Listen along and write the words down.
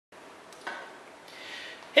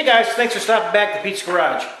Hey guys, thanks for stopping back at the Pete's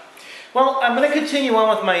Garage. Well, I'm going to continue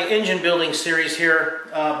on with my engine building series here,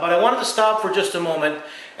 but I wanted to stop for just a moment.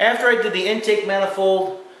 After I did the intake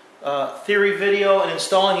manifold theory video and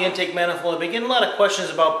installing the intake manifold, I've been getting a lot of questions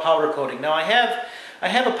about powder coating. Now I have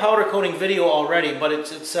a powder coating video already, but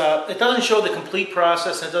it doesn't show the complete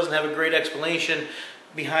process and it doesn't have a great explanation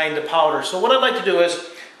behind the powder. So what I'd like to do is,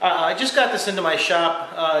 I just got this into my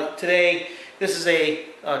shop today. This is a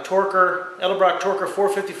Torker, Edelbrock Torker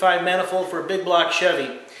 455 manifold for a big block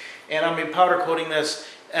Chevy. And I'm going to be powder coating this.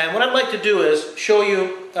 And what I'd like to do is show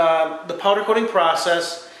you the powder coating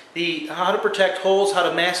process, how to protect holes, how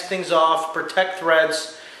to mask things off, protect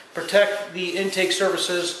threads, protect the intake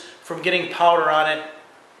surfaces from getting powder on it,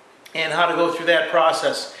 and how to go through that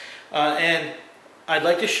process. And I'd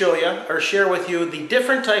like to show you, or share with you, the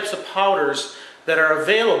different types of powders that are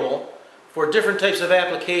available for different types of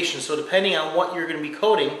applications. So depending on what you're going to be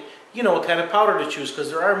coating, you know what kind of powder to choose, because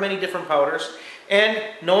there are many different powders. And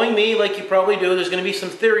knowing me, like you probably do, there's going to be some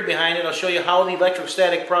theory behind it. I'll show you how the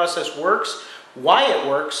electrostatic process works, why it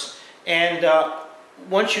works, and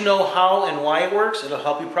once you know how and why it works, it'll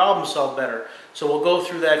help you problem solve better. So we'll go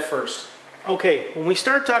through that first. Okay, when we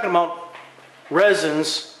start talking about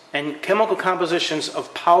resins and chemical compositions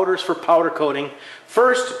of powders for powder coating,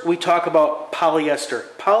 first we talk about polyester.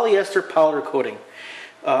 Polyester powder coating.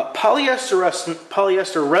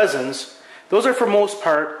 Polyester resins, those are for most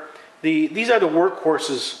part, these are the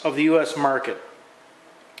workhorses of the U.S. market,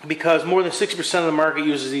 because more than 60% of the market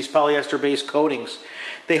uses these polyester-based coatings.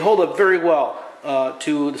 They hold up very well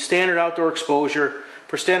to the standard outdoor exposure.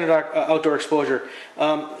 For standard outdoor exposure,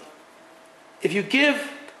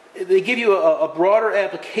 they give you a broader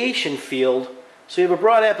application field. So you have a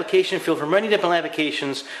broad application field for many different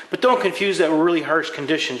applications, but don't confuse that with really harsh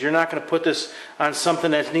conditions. You're not going to put this on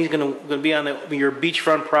something that's going to be on your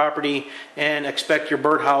beachfront property and expect your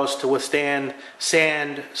birdhouse to withstand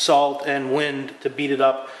sand, salt, and wind to beat it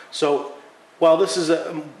up. So while this is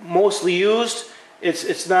mostly used,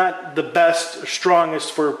 it's not the best,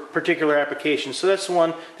 strongest for particular applications. So that's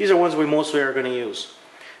one. These are ones we mostly are going to use.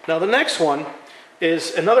 Now the next one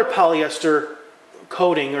is another polyester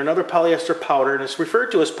coating or another polyester powder, and it's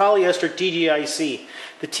referred to as polyester TGIC.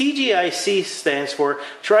 The TGIC stands for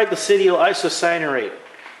triglycidyl isocyanurate.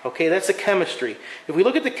 Okay, that's the chemistry. If we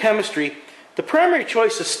look at the chemistry, the primary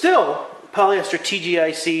choice is still polyester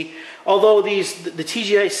TGIC, although the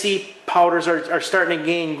TGIC powders are starting to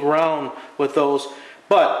gain ground with those.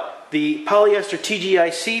 But the polyester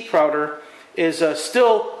TGIC powder is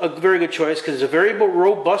still a very good choice because it's a very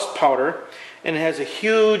robust powder and it has a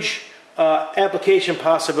huge application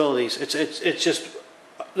possibilities. It's just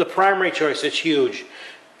the primary choice. It's huge.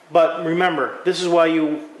 But remember, this is why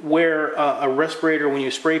you wear a respirator when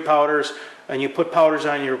you spray powders and you put powders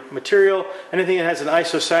on your material. Anything that has an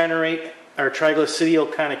isocyanurate or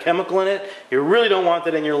triglycidyl kind of chemical in it, you really don't want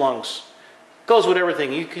that in your lungs. Goes with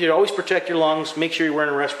everything. You could always protect your lungs, make sure you're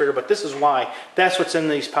wearing a respirator, but this is why. That's what's in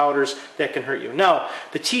these powders that can hurt you. Now,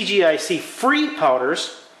 the TGIC free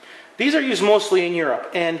powders, these are used mostly in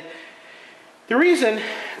Europe, and the reason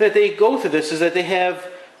that they go through this is that they have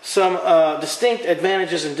some distinct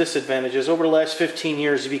advantages and disadvantages. Over the last 15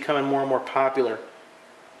 years, they're becoming more and more popular.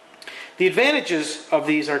 The advantages of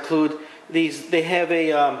these include they have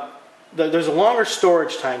there's a longer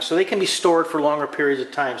storage time, so they can be stored for longer periods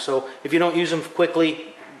of time. So if you don't use them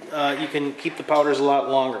quickly, you can keep the powders a lot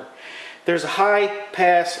longer. There's a high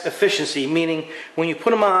pass efficiency, meaning when you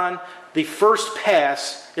put them on, the first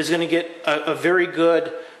pass is going to get a very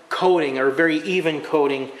good coating or very even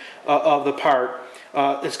coating of the part.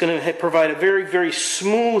 It's going to provide a very, very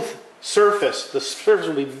smooth surface. The surface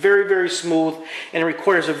will be very, very smooth, and it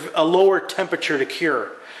requires a lower temperature to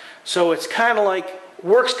cure. So it's kind of like,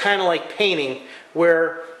 works kind of like painting,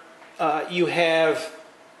 where you have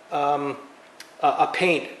a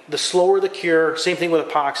paint. The slower the cure, same thing with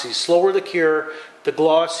epoxy. Slower the cure, the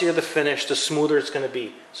glossier the finish, the smoother it's going to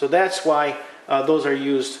be. So that's why those are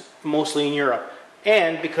used mostly in Europe.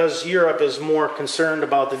 And because Europe is more concerned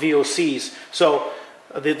about the VOCs, so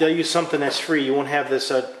they'll use something that's free. You won't have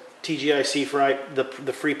this TGIC for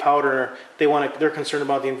the free powder. They're concerned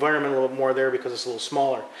about the environment a little bit more there because it's a little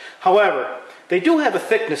smaller. However, they do have a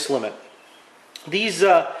thickness limit. These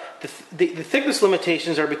the thickness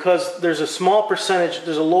limitations are because there's a small percentage,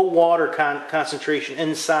 there's a low water concentration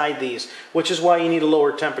inside these, which is why you need a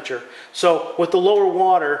lower temperature. So with the lower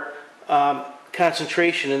water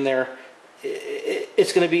concentration in there,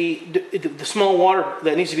 it's going to be the small water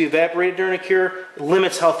that needs to be evaporated during a cure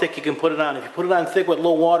limits how thick you can put it on. If you put it on thick with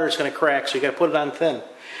low water, it's going to crack, so you got to put it on thin.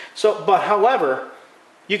 So, but however,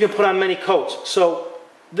 you can put on many coats. So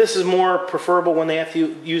this is more preferable when they have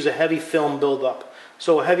to use a heavy film buildup.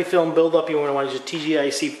 So a heavy film buildup, you want to use a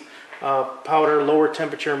TGIC powder, lower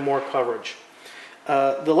temperature, more coverage.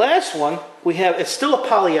 The last one we have, it's still a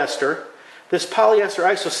polyester. This polyester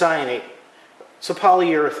isocyanate. It's a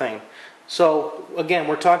polyurethane. So again,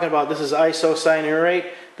 we're talking about, this is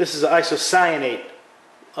isocyanurate, this is isocyanate.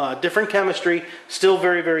 Different chemistry, still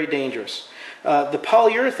very, very dangerous. The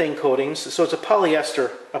polyurethane coatings, so it's a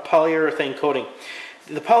polyurethane coating.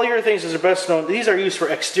 The polyurethanes is best known, these are used for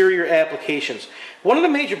exterior applications. One of the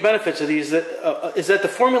major benefits of these is that the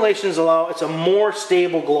formulations allow, it's a more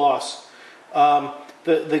stable gloss.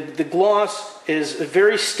 The gloss is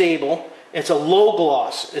very stable. It's a low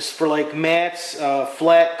gloss. It's for like mattes,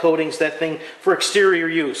 flat coatings, that thing, for exterior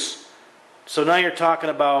use. So now you're talking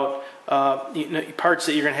about parts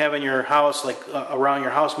that you're going to have in your house, like around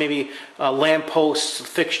your house, maybe lampposts,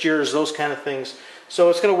 fixtures, those kind of things. So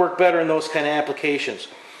it's going to work better in those kind of applications.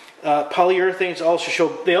 Polyurethanes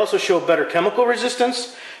also show better chemical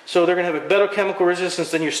resistance. So they're going to have a better chemical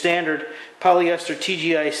resistance than your standard polyester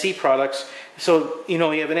TGIC products. So you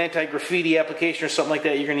have an anti-graffiti application or something like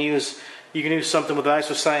that. You can use something with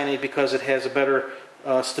isocyanate because it has a better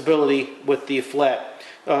stability with the flat.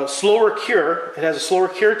 Slower cure, it has a slower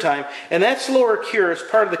cure time, and that slower cure is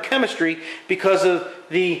part of the chemistry because of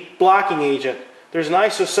the blocking agent. There's an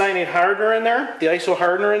isocyanate hardener in there, the iso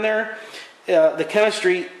hardener in there. The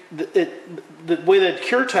chemistry, the way that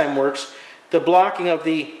cure time works, the blocking of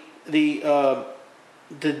the deblocking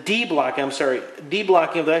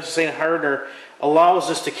of the isocyanate hardener allows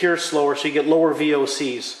this to cure slower, so you get lower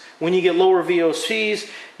VOCs. When you get lower VOCs,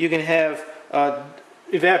 you can have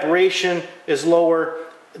evaporation is lower.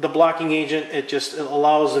 The blocking agent, it just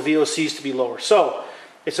allows the VOCs to be lower. So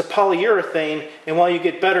it's a polyurethane, and while you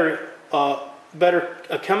get better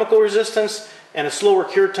chemical resistance and a slower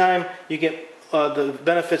cure time, you get the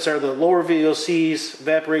benefits are the lower VOCs,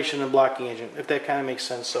 evaporation, and blocking agent, if that kind of makes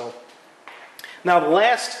sense. So now the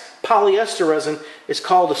last polyester resin is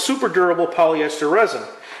called a super durable polyester resin.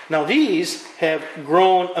 Now these have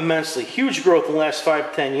grown immensely, huge growth in the last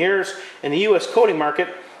 5 to 10 years in the U.S. coating market,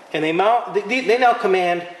 and they now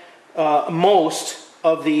command most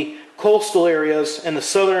of the coastal areas and the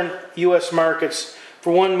southern U.S. markets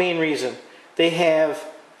for one main reason. They have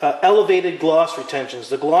elevated gloss retentions.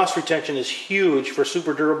 The gloss retention is huge for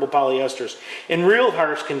super durable polyesters. In real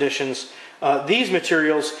harsh conditions, these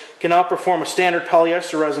materials can outperform a standard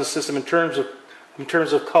polyester resin system in terms of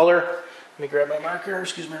color. Let me grab my marker,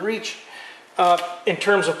 excuse my reach. In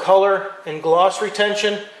terms of color and gloss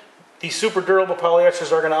retention, these super durable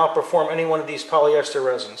polyesters are going to outperform any one of these polyester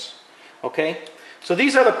resins. Okay? So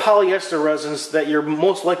these are the polyester resins that you're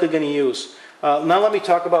most likely going to use. Now let me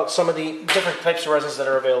talk about some of the different types of resins that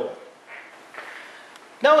are available.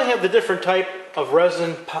 Now we have the different type of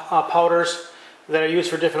resin powders that are used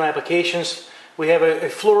for different applications. We have a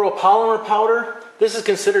fluoropolymer powder. This is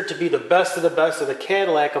considered to be the best of the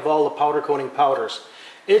Cadillac of all the powder coating powders.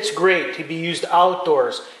 It's great to be used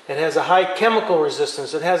outdoors. It has a high chemical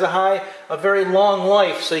resistance. It has a very long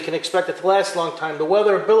life, so you can expect it to last a long time. The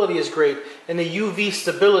weatherability is great, and the UV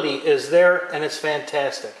stability is there, and it's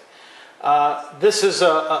fantastic. This is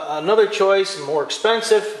another choice, more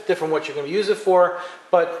expensive, different what you're going to use it for,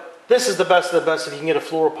 but this is the best of the best if you can get a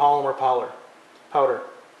fluoropolymer powder.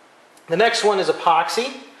 The next one is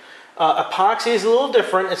epoxy. Epoxy is a little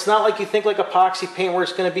different. It's not like you think like epoxy paint where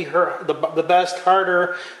it's going to be the best,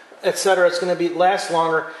 harder, etc. It's going to last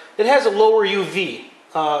longer. It has a lower UV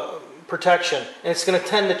protection, and it's going to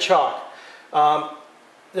tend to chalk.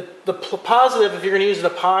 The positive, if you're going to use an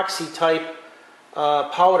epoxy type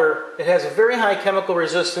powder, it has a very high chemical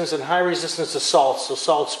resistance and high resistance to salts, so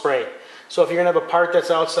salt spray. So if you're going to have a part that's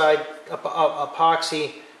outside,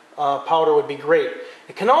 epoxy powder would be great.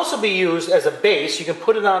 It can also be used as a base. You can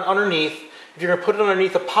put it on underneath. If you're going to put it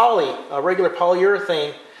underneath a regular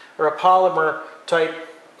polyurethane or a polymer type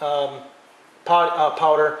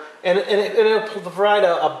powder, and it'll provide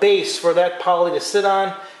a base for that poly to sit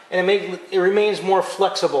on, and it remains more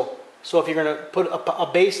flexible. So if you're going to put a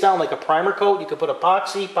base down like a primer coat, you can put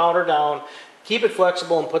epoxy powder down, keep it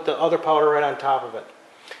flexible, and put the other powder right on top of it.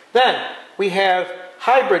 Then we have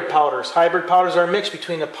hybrid powders. Hybrid powders are a mix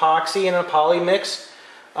between epoxy and a poly mix.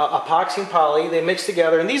 Epoxy and poly, they mix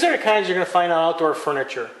together, and these are the kinds you're going to find on outdoor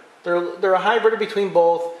furniture. They're a hybrid between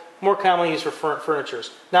both, more commonly used for furniture.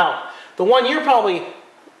 Now, the one you're probably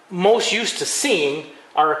most used to seeing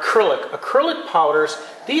are acrylic. Acrylic powders,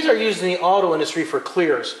 these are used in the auto industry for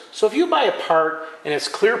clears. So if you buy a part and it's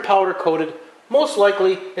clear powder coated, most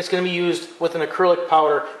likely it's going to be used with an acrylic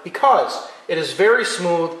powder because It is very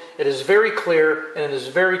smooth, it is very clear, and it is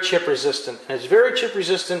very chip resistant. And it's very chip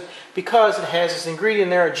resistant because it has this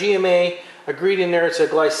ingredient there, a GMA ingredient there. It's a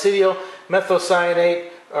glycidyl methocyanate,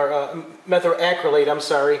 or methacrylate, I'm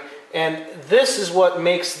sorry. And this is what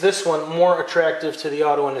makes this one more attractive to the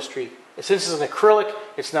auto industry. Since it's an acrylic,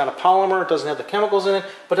 it's not a polymer, it doesn't have the chemicals in it,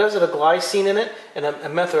 but it has a glycine in it and a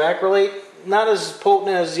methacrylate, not as potent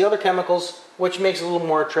as the other chemicals, which makes it a little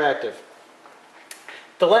more attractive.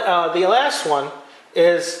 The last one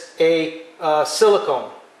is a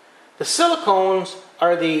silicone. The silicones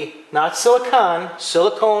are not silicon,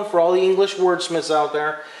 silicone for all the English wordsmiths out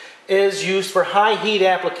there, is used for high heat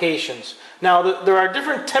applications. Now, there are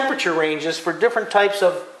different temperature ranges for different types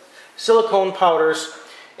of silicone powders,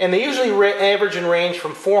 and they usually average and range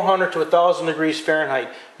from 400 to 1,000 degrees Fahrenheit.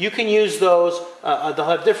 You can use those. They'll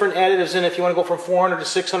have different additives in it. If you want to go from 400 to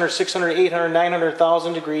 600, 600, 800, 900,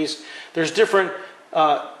 1,000 degrees, there's different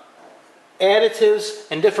additives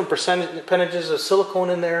and different percentages of silicone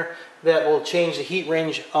in there that will change the heat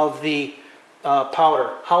range of the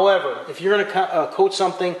powder. However, if you're going to coat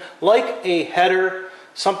something like a header,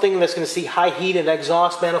 something that's going to see high heat and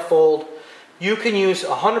exhaust manifold, you can use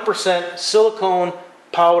 100% silicone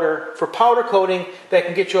powder for powder coating that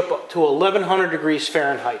can get you up to 1,100 degrees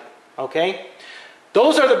Fahrenheit. Okay?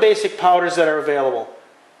 Those are the basic powders that are available.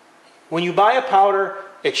 When you buy a powder,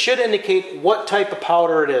 it should indicate what type of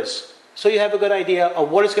powder it is, so you have a good idea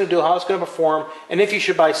of what it's going to do, how it's going to perform, and if you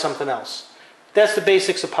should buy something else. That's the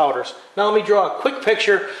basics of powders. Now let me draw a quick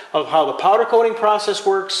picture of how the powder coating process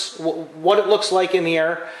works, what it looks like in the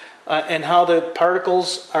air, and how the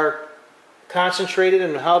particles are concentrated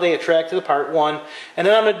and how they attract to the part one. And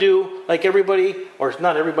then I'm going to do, like everybody, or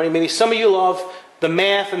not everybody, maybe some of you love the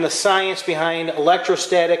math and the science behind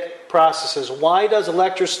electrostatic processes. Why does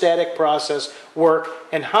electrostatic process work,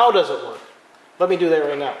 and how does it work? Let me do that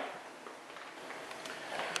right now.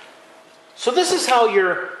 So this is how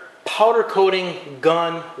your powder coating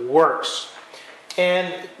gun works.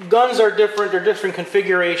 And guns are different, they're different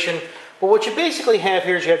configuration, but what you basically have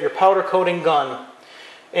here is you have your powder coating gun.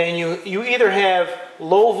 And you either have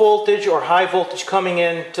low voltage or high voltage coming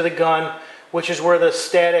in to the gun, which is where the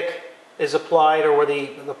static is applied, or where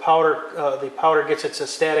the powder gets its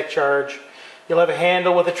static charge. You'll have a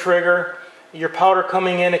handle with a trigger. Your powder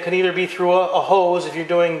coming in, it can either be through a hose if you're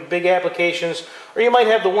doing big applications, or you might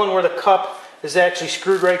have the one where the cup is actually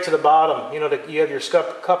screwed right to the bottom. You know, you have your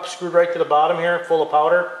cup screwed right to the bottom here, full of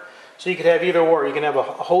powder. So you could have either or. You can have a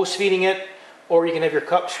hose feeding it, or you can have your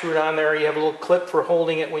cup screwed on there. You have a little clip for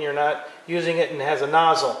holding it when you're not using it, and it has a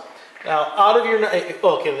nozzle. Now, out of your,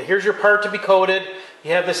 okay, here's your part to be coated.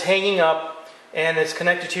 You have this hanging up, and it's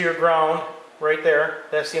connected to your ground right there.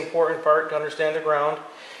 That's the important part, to understand the ground.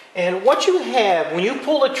 And what you have, when you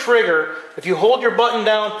pull the trigger, if you hold your button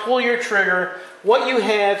down, pull your trigger, what you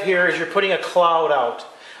have here is you're putting a cloud out.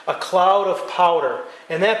 A cloud of powder.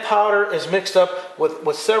 And that powder is mixed up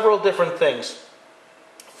with several different things.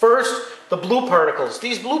 First, the blue particles.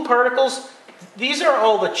 These blue particles, these are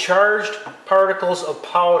all the charged particles of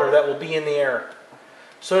powder that will be in the air.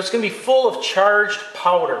 So it's going to be full of charged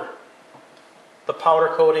powder. The powder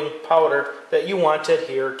coating powder that you want to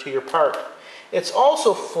adhere to your part. It's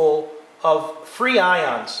also full of free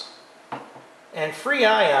ions. And free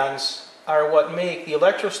ions are what make the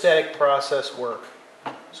electrostatic process work.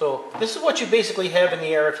 So this is what you basically have in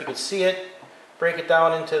the air. If you could see it, break it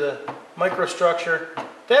down into the microstructure,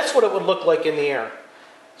 that's what it would look like in the air.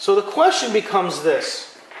 So the question becomes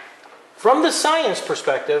this. From the science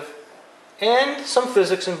perspective, and some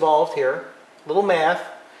physics involved here, a little math,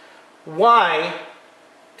 why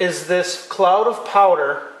is this cloud of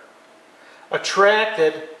powder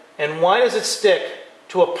attracted, and why does it stick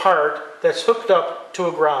to a part that's hooked up to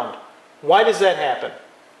a ground? Why does that happen?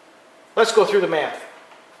 Let's go through the math.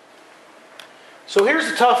 So here's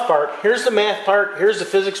the tough part, here's the math part, here's the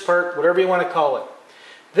physics part, whatever you want to call it.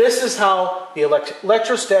 This is how the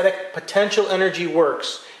electrostatic potential energy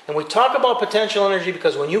works. And we talk about potential energy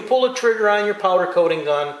because when you pull a trigger on your powder coating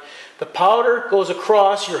gun, the powder goes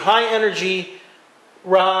across your high energy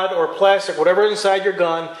rod or plastic, whatever is inside your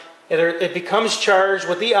gun, and it becomes charged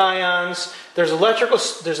with the ions. There's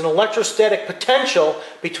an electrostatic potential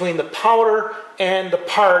between the powder and the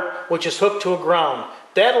part which is hooked to a ground.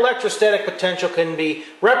 That electrostatic potential can be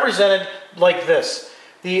represented like this.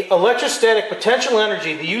 The electrostatic potential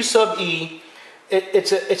energy, the U sub E,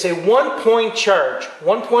 it's a 1 point charge.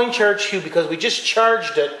 1 point charge Q, because we just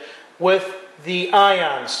charged it with the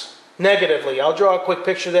ions negatively. I'll draw a quick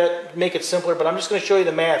picture of that, make it simpler, but I'm just going to show you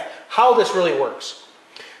the math, how this really works.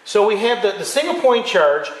 So we have the single point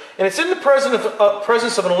charge, and it's in the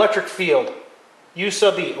presence of an electric field. U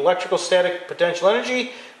sub E, electrical static potential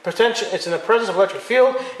energy. It's in the presence of electric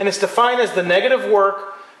field, and it's defined as the negative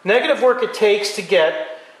work it takes to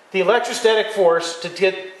get the electrostatic force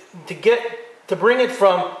to bring it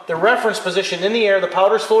from the reference position in the air. The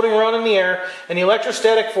powder's floating around in the air, and the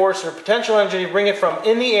electrostatic force or potential energy to bring it from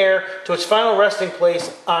in the air to its final resting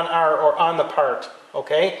place on the part.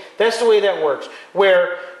 Okay, that's the way that works.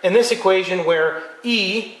 Where in this equation, where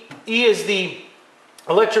E is the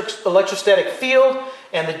electrostatic field,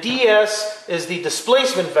 and the ds is the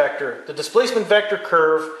displacement vector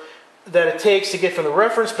curve that it takes to get from the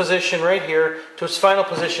reference position right here to its final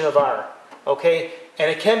position of r. Okay, and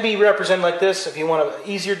it can be represented like this if you want an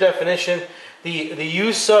easier definition. The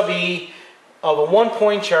U sub E of a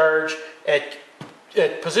 1-point charge at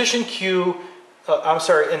position Q.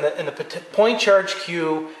 In the point charge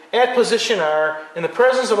Q at position R in the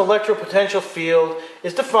presence of electropotential field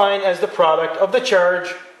is defined as the product of the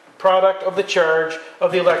charge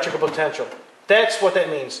of the electrical potential. That's what that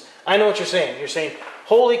means. I know what you're saying. You're saying,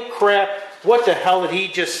 holy crap, what the hell did he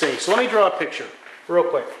just say? So let me draw a picture real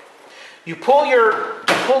quick. You pull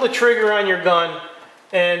the trigger on your gun,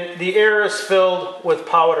 and the air is filled with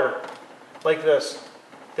powder, like this.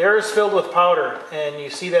 The air is filled with powder, and you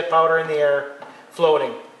see that powder in the air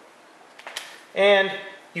floating. And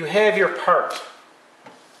you have your part.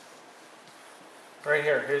 Right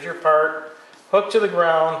here. Here's your part. Hooked to the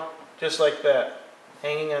ground, just like that.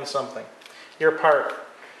 Hanging on something. Your part.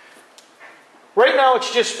 Right now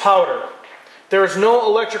it's just powder. There is no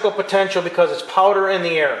electrical potential because it's powder in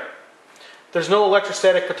the air. There's no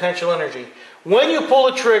electrostatic potential energy. When you pull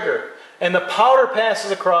the trigger and the powder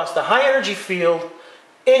passes across the high energy field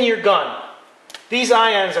in your gun, these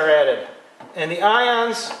ions are added. And the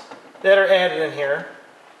ions that are added in here,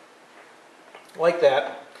 like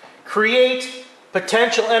that, create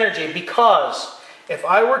potential energy, because if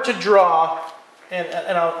I were to draw,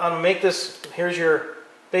 and I'll make this, here's your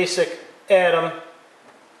basic atom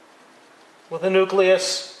with a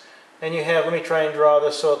nucleus, and you have, let me try and draw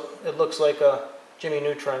this so it looks like a Jimmy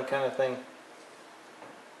Neutron kind of thing.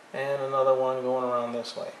 And another one going around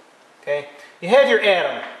this way. Okay? You have your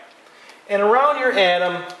atom. And around your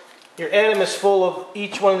atom is full of,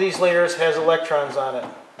 each one of these layers has electrons on it.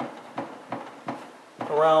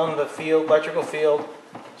 Around the field, electrical field.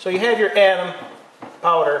 So you have your atom,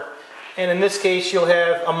 powder, and in this case you'll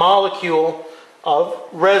have a molecule of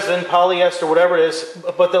resin, polyester, whatever it is,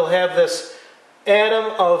 but they'll have this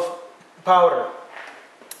atom of powder.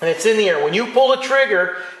 And it's in the air. When you pull the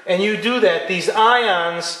trigger and you do that, these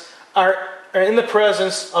ions are in the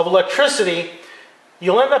presence of electricity.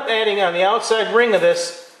 You'll end up adding on the outside ring of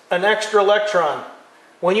this an extra electron.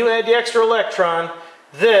 When you add the extra electron,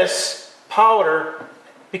 this powder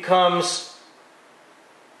becomes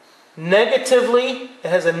it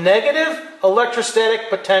has a negative electrostatic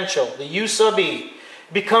potential, the U sub E.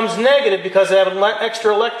 It becomes negative because it has an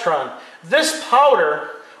extra electron. This powder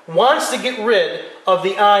wants to get rid of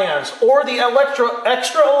the ions or the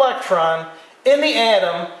extra electron in the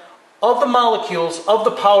atom of the molecules of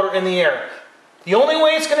the powder in the air. The only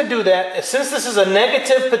way it's going to do that is, since this is a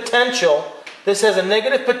negative potential, it's going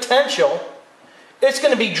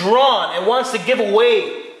to be drawn and wants to give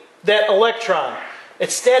away that electron.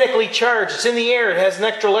 It's statically charged. It's in the air. It has an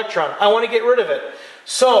extra electron. I want to get rid of it.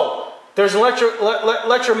 So there's an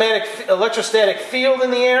electrostatic field in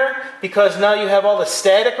the air, because now you have all the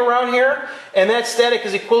static around here. And that static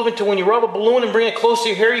is equivalent to when you rub a balloon and bring it close to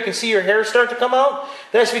your hair, you can see your hair start to come out.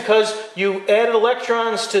 That's because you added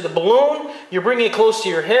electrons to the balloon. You're bringing it close to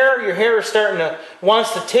your hair. Your hair is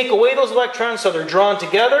wants to take away those electrons, so they're drawn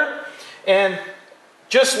together. And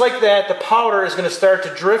just like that, the powder is going to start to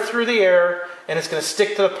drift through the air, and it's going to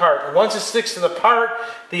stick to the part. And once it sticks to the part,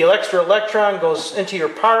 the extra electron goes into your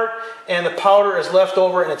part, and the powder is left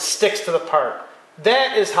over, and it sticks to the part.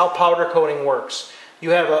 That is how powder coating works. You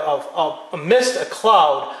have a mist, a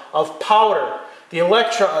cloud of powder.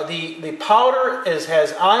 The powder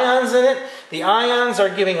has ions in it. The ions are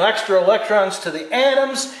giving extra electrons to the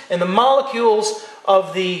atoms and the molecules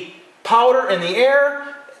of the powder in the air.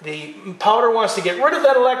 The powder wants to get rid of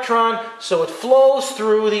that electron, so it flows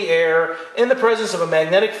through the air in the presence of a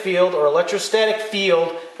magnetic field or electrostatic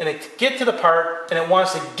field, and it gets to the part, and it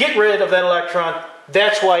wants to get rid of that electron.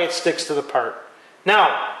 That's why it sticks to the part.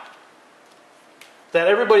 Now, that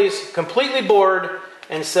everybody's completely bored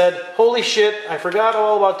and said, holy shit, I forgot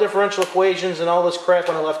all about differential equations and all this crap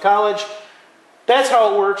when I left college. That's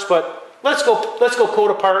how it works, but let's go code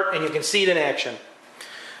a part, and you can see it in action.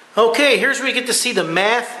 Okay, here's where you get to see the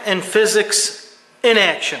math and physics in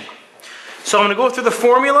action. So I'm going to go through the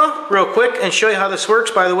formula real quick and show you how this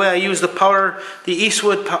works. By the way, I use the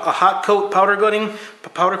Eastwood hot coat powder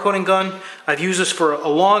coating gun. I've used this for a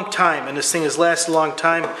long time, and this thing has lasted a long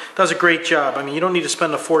time. It does a great job. I mean, you don't need to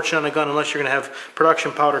spend a fortune on a gun unless you're going to have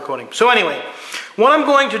production powder coating. So anyway, what I'm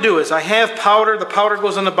going to do is I have powder. The powder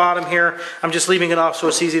goes on the bottom here. I'm just leaving it off so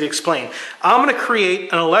it's easy to explain. I'm going to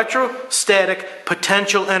create an electrostatic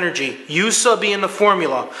potential energy, U sub E in the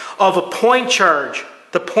formula, of a point charge.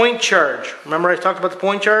 The point charge, remember I talked about the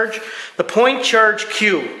point charge? The point charge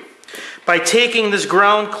Q, by taking this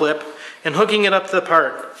ground clip and hooking it up to the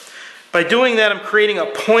part. By doing that, I'm creating a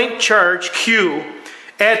point charge Q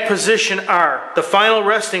at position R, the final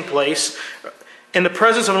resting place, in the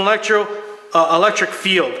presence of an electric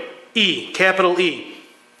field, E, capital E.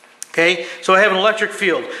 Okay, so I have an electric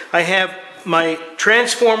field. I have my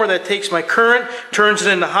transformer that takes my current, turns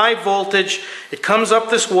it into high voltage. It comes up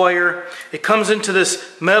this wire. It comes into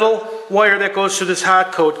this metal wire that goes through this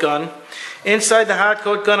hot coat gun. Inside the hot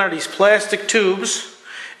coat gun are these plastic tubes,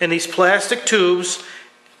 and these plastic tubes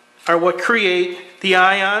are what create the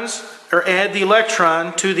ions or add the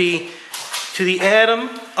electron to the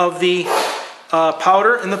atom of the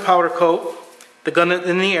powder in the powder coat, the gun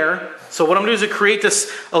in the air. So what I'm going to do is create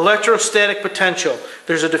this electrostatic potential.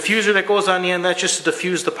 There's a diffuser that goes on the end. That's just to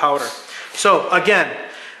diffuse the powder. So again,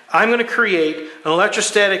 I'm going to create an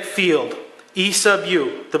electrostatic field, E sub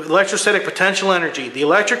U, the electrostatic potential energy, the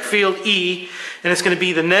electric field E, and it's going to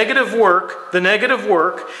be the negative work,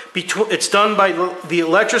 it's done by the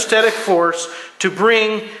electrostatic force to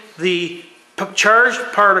bring the charged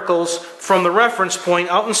particles from the reference point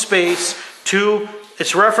out in space to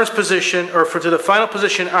its reference position, or to the final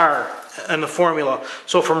position R in the formula.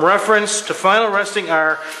 So from reference to final resting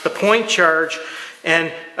R, the point charge,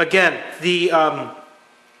 and again, the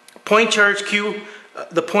point charge Q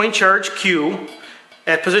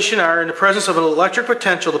at position R in the presence of an electric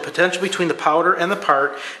potential, the potential between the powder and the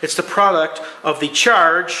part. It's the product of the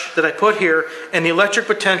charge that I put here and the electric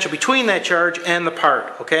potential between that charge and the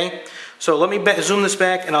part, okay? So let me zoom this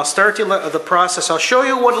back and I'll start the process. I'll show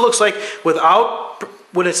you what it looks like without,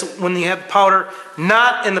 when you have powder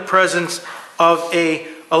not in the presence of a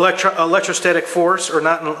electrostatic force, or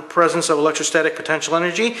not in the presence of electrostatic potential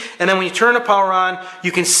energy. And then when you turn the power on,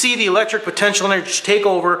 you can see the electric potential energy take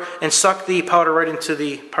over and suck the powder right into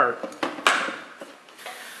the part.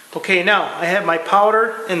 Okay, now I have my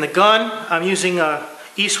powder in the gun. I'm using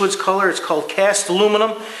Eastwood's color. It's called cast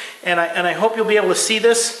aluminum, and I hope you'll be able to see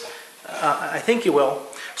this. I think you will.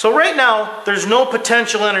 So right now, there's no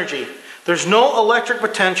potential energy. There's no electric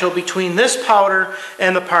potential between this powder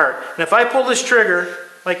and the part. And if I pull this trigger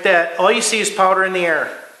like that, all you see is powder in the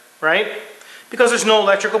air, right? Because there's no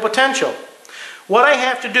electrical potential. What I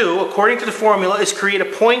have to do, according to the formula, is create a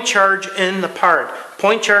point charge in the part.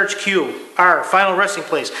 Point charge Q, R, final resting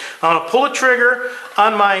place. I'm going to pull a trigger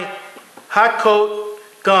on my hot coat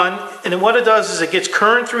gun, and then what it does is it gets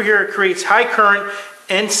current through here. It creates high current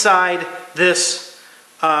inside this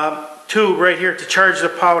tube right here to charge the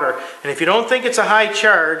powder. And if you don't think it's a high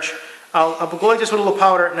charge, I'll go like this with a little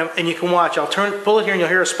powder, and you can watch. I'll pull it here, and you'll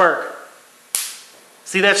hear a spark.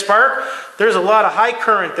 See that spark? There's a lot of high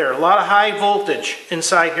current there, a lot of high voltage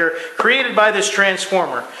inside here, created by this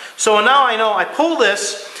transformer. So now I know I pull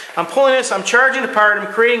this, I'm pulling this, I'm charging the part,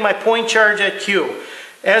 I'm creating my point charge at Q.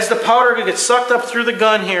 As the powder gets sucked up through the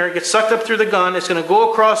gun here, it gets sucked up through the gun, it's going to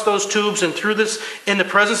go across those tubes and through this, in the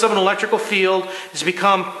presence of an electrical field, it's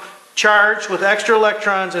become charged with extra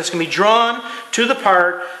electrons, and it's going to be drawn to the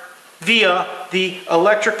part via the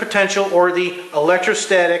electric potential or the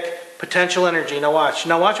electrostatic potential energy. Now watch.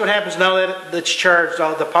 Now watch what happens now that it's charged.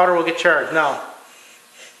 The powder will get charged. Now,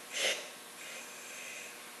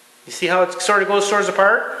 you see how it sort of goes towards the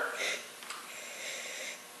part?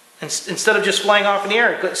 Instead of just flying off in the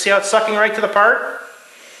air, see how it's sucking right to the part?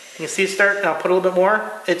 You see it start? Now put a little bit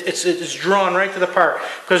more. It's drawn right to the part.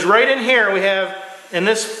 Because right in here we have, in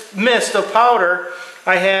this mist of powder,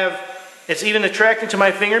 I have, it's even attracting to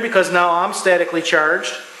my finger because now I'm statically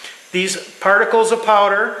charged. These particles of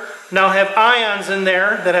powder now have ions in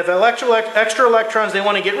there that have extra electrons. They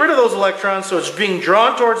want to get rid of those electrons, so it's being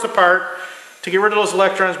drawn towards the part to get rid of those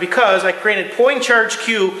electrons because I created point charge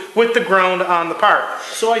Q with the ground on the part.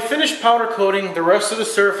 So I finished powder coating the rest of the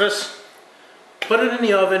surface, put it in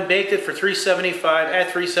the oven, baked it for 375,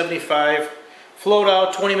 at 375, flowed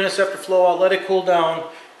out 20 minutes after flow out, let it cool down,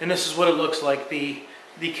 and this is what it looks like. The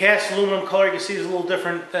cast aluminum color you can see is a little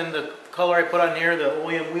different than the color I put on here, the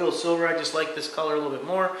OEM wheel silver. I just like this color a little bit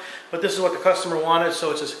more, but this is what the customer wanted,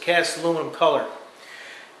 so it's a cast aluminum color.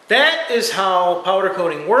 That is how powder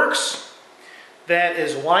coating works. That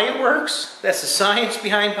is why it works. That's the science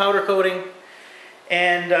behind powder coating.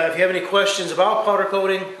 And if you have any questions about powder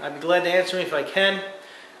coating, I'd be glad to answer them if I can.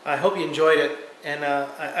 I hope you enjoyed it. And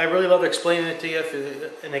I really love explaining it to you.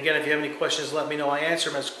 And again, if you have any questions, let me know. I answer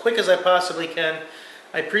them as quick as I possibly can.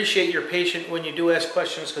 I appreciate your patience when you do ask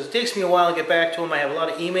questions, because it takes me a while to get back to them. I have a lot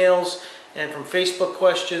of emails and from Facebook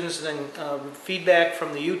questions, and then feedback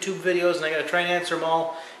from the YouTube videos, and I got to try and answer them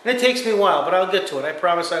all. And it takes me a while, but I'll get to it. I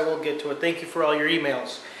promise I will get to it. Thank you for all your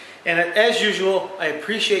emails. And as usual, I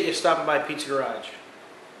appreciate you stopping by Pete's Garage.